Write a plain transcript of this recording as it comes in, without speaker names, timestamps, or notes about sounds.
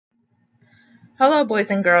Hello, boys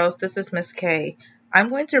and girls. This is Miss K. I'm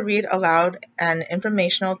going to read aloud an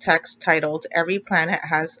informational text titled Every Planet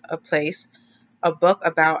Has a Place, a book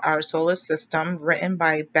about our solar system written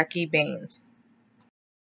by Becky Baines.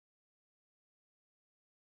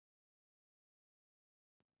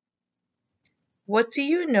 What do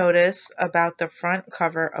you notice about the front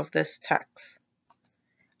cover of this text?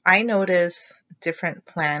 I notice different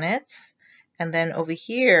planets, and then over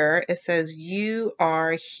here it says you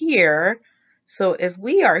are here. So if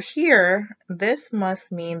we are here, this must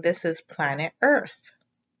mean this is planet Earth.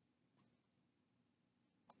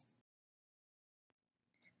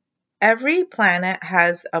 Every planet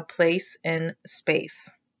has a place in space.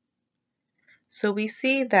 So we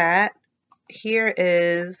see that here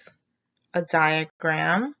is a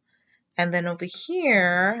diagram, and then over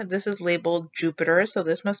here, this is labeled Jupiter, so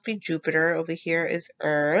this must be Jupiter. Over here is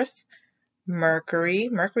Earth, Mercury.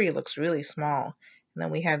 Mercury looks really small. And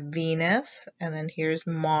then we have Venus, and then here's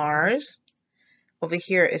Mars. Over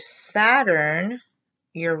here is Saturn.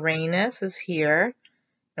 Uranus is here.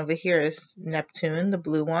 Over here is Neptune, the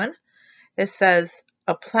blue one. It says,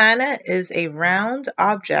 a planet is a round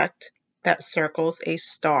object that circles a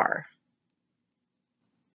star.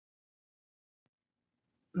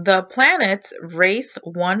 The planets race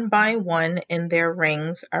one by one in their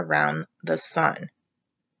rings around the sun.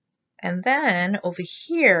 And then over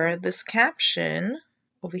here, this caption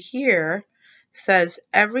over here says,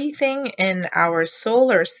 everything in our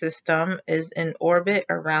solar system is in orbit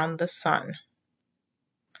around the sun.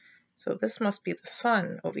 So this must be the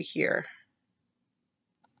sun over here.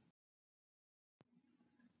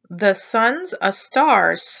 The sun's a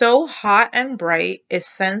star so hot and bright it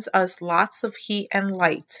sends us lots of heat and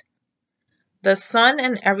light. The sun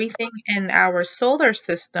and everything in our solar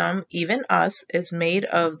system, even us, is made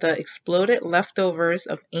of the exploded leftovers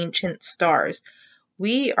of ancient stars.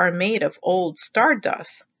 We are made of old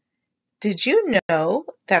stardust. Did you know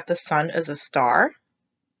that the sun is a star?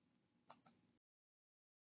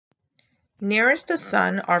 Nearest the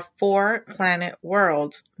sun are 4 planet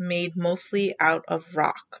worlds made mostly out of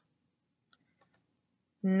rock.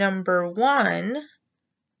 Number 1,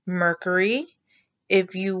 Mercury.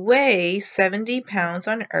 If you weigh 70 pounds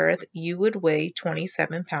on Earth, you would weigh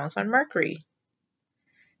 27 pounds on Mercury.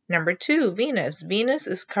 Number 2, Venus. Venus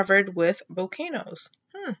is covered with volcanoes.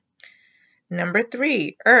 Number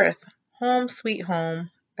 3, Earth. Home sweet home.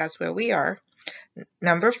 That's where we are.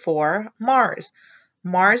 Number 4, Mars.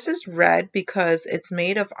 Mars is red because it's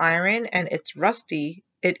made of iron and it's rusty.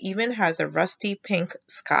 It even has a rusty pink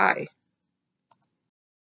sky.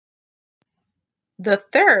 The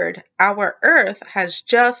third, our Earth, has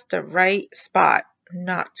just the right spot.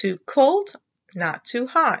 Not too cold, not too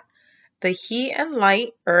hot. The heat and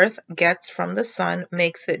light Earth gets from the sun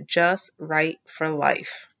makes it just right for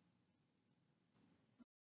life.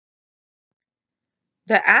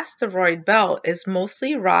 The asteroid belt is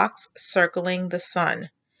mostly rocks circling the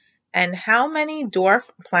sun. And how many dwarf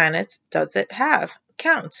planets does it have?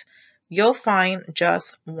 Count. You'll find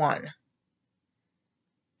just 1.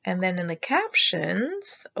 And then in the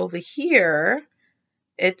captions over here,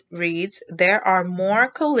 it reads, there are more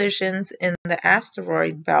collisions in the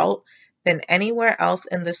asteroid belt than anywhere else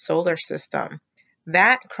in the solar system.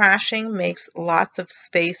 That crashing makes lots of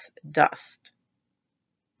space dust.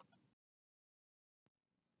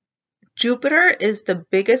 Jupiter is the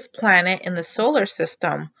biggest planet in the solar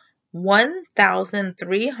system.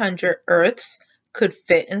 1,300 Earths could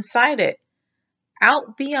fit inside it.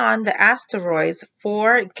 Out beyond the asteroids,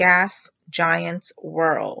 4 gas giants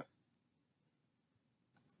whirl.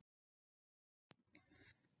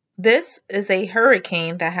 This is a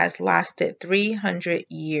hurricane that has lasted 300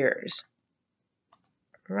 years.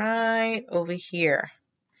 Right over here.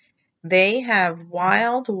 They have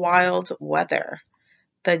wild, wild weather.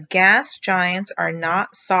 The gas giants are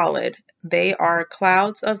not solid. They are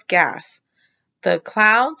clouds of gas. The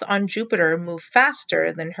clouds on Jupiter move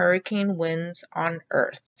faster than hurricane winds on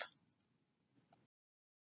Earth.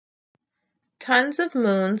 Tons of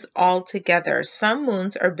moons all together. Some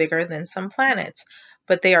moons are bigger than some planets,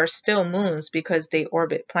 but they are still moons because they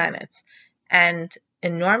orbit planets. And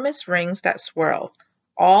enormous rings that swirl.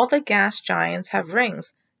 All the gas giants have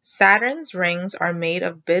rings. Saturn's rings are made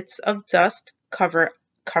of bits of dust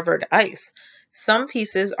covered ice. Some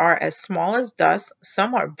pieces are as small as dust,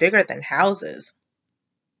 some are bigger than houses.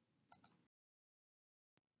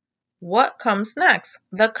 What comes next?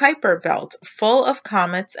 The Kuiper Belt, full of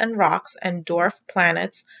comets and rocks and dwarf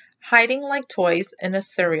planets hiding like toys in a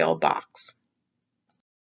cereal box.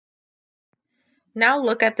 Now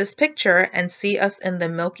look at this picture and see us in the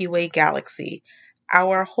Milky Way galaxy.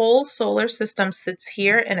 Our whole solar system sits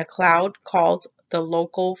here in a cloud called the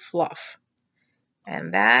local fluff.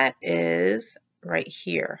 And that is right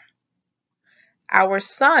here. Our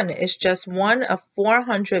sun is just one of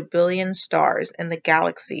 400 billion stars in the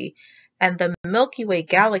galaxy, and the Milky Way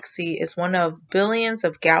galaxy is one of billions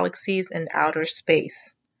of galaxies in outer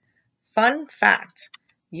space. Fun fact,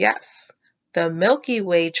 yes, the Milky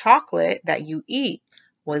Way chocolate that you eat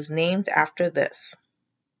was named after this.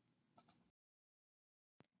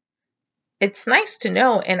 It's nice to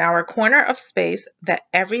know in our corner of space that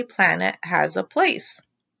every planet has a place.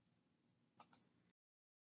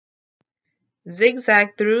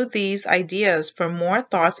 Zigzag through these ideas for more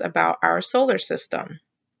thoughts about our solar system.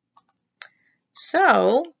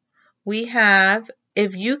 So, we have,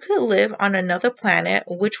 if you could live on another planet,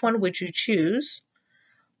 which one would you choose?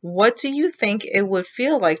 What do you think it would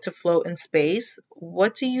feel like to float in space?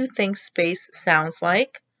 What do you think space sounds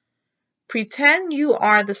like? Pretend you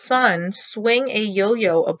are the sun. Swing a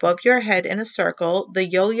yo-yo above your head in a circle. The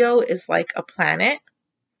yo-yo is like a planet.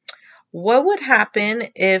 What would happen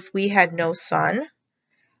if we had no sun?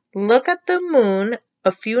 Look at the moon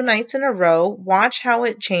a few nights in a row. Watch how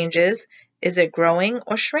it changes. Is it growing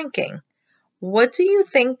or shrinking? What do you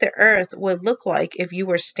think the Earth would look like if you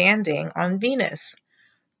were standing on Venus?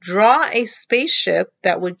 Draw a spaceship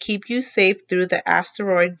that would keep you safe through the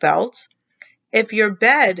asteroid belt. If your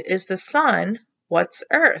bed is the sun, what's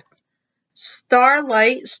Earth?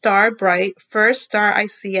 Starlight, star bright, first star I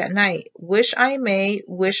see at night. Wish I may,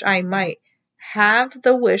 wish I might. Have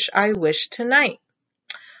the wish I wish tonight.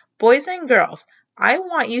 Boys and girls, I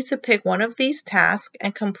want you to pick one of these tasks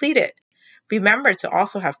and complete it. Remember to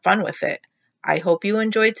also have fun with it. I hope you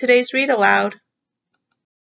enjoyed today's read aloud.